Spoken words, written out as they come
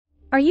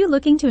Are you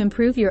looking to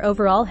improve your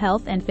overall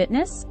health and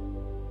fitness?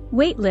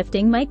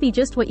 Weightlifting might be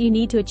just what you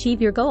need to achieve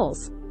your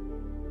goals.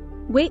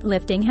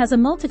 Weightlifting has a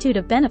multitude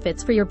of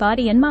benefits for your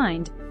body and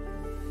mind.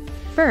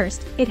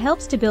 First, it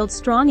helps to build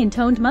strong and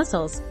toned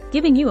muscles,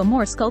 giving you a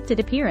more sculpted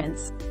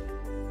appearance.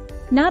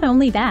 Not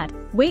only that,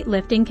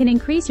 weightlifting can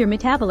increase your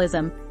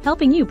metabolism,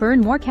 helping you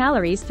burn more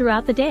calories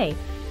throughout the day.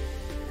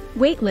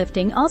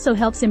 Weightlifting also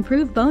helps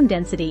improve bone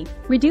density,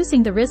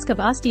 reducing the risk of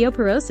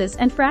osteoporosis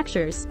and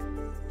fractures.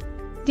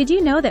 Did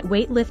you know that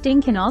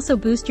weightlifting can also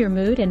boost your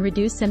mood and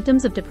reduce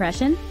symptoms of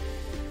depression?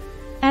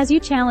 As you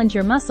challenge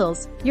your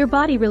muscles, your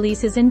body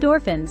releases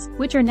endorphins,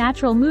 which are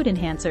natural mood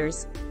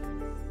enhancers.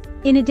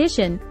 In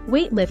addition,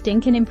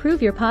 weightlifting can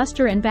improve your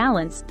posture and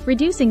balance,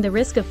 reducing the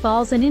risk of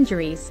falls and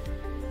injuries.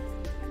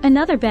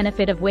 Another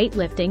benefit of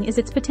weightlifting is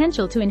its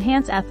potential to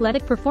enhance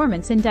athletic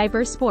performance in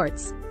diverse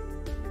sports.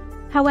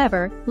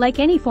 However, like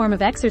any form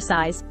of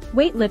exercise,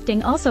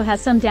 weightlifting also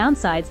has some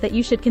downsides that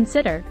you should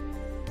consider.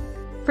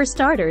 For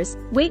starters,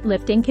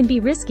 weightlifting can be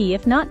risky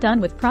if not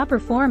done with proper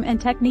form and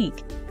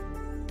technique.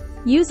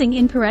 Using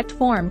incorrect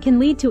form can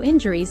lead to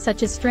injuries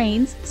such as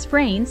strains,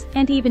 sprains,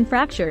 and even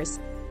fractures.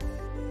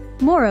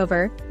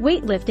 Moreover,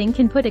 weightlifting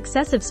can put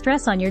excessive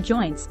stress on your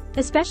joints,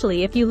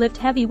 especially if you lift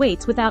heavy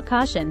weights without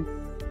caution.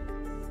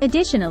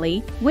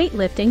 Additionally,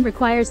 weightlifting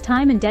requires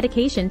time and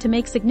dedication to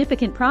make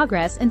significant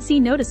progress and see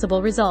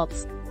noticeable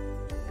results.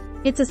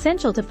 It's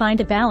essential to find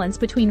a balance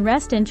between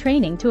rest and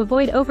training to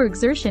avoid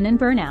overexertion and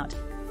burnout.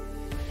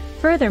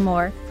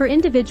 Furthermore, for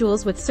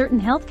individuals with certain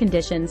health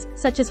conditions,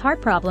 such as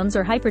heart problems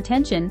or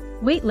hypertension,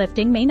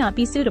 weightlifting may not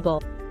be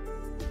suitable.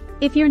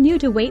 If you're new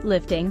to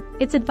weightlifting,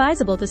 it's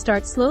advisable to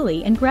start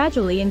slowly and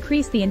gradually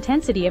increase the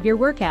intensity of your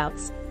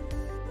workouts.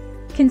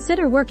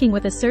 Consider working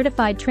with a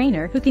certified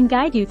trainer who can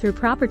guide you through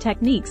proper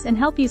techniques and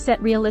help you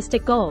set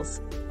realistic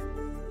goals.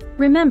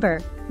 Remember,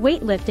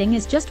 weightlifting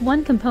is just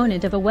one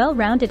component of a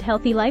well-rounded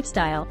healthy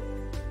lifestyle.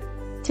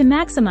 To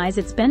maximize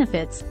its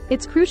benefits,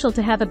 it's crucial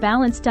to have a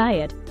balanced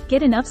diet,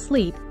 get enough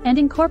sleep, and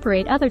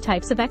incorporate other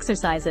types of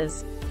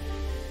exercises.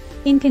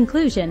 In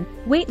conclusion,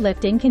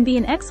 weightlifting can be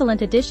an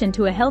excellent addition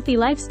to a healthy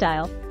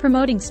lifestyle,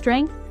 promoting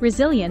strength,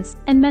 resilience,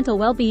 and mental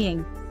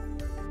well-being.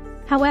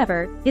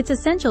 However, it's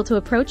essential to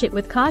approach it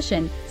with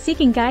caution,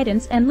 seeking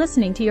guidance and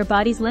listening to your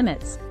body's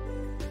limits.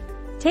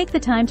 Take the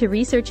time to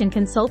research and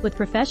consult with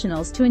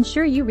professionals to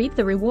ensure you reap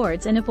the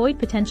rewards and avoid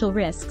potential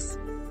risks.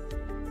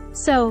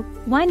 So,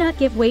 why not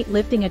give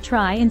weightlifting a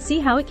try and see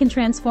how it can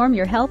transform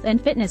your health and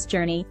fitness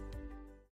journey?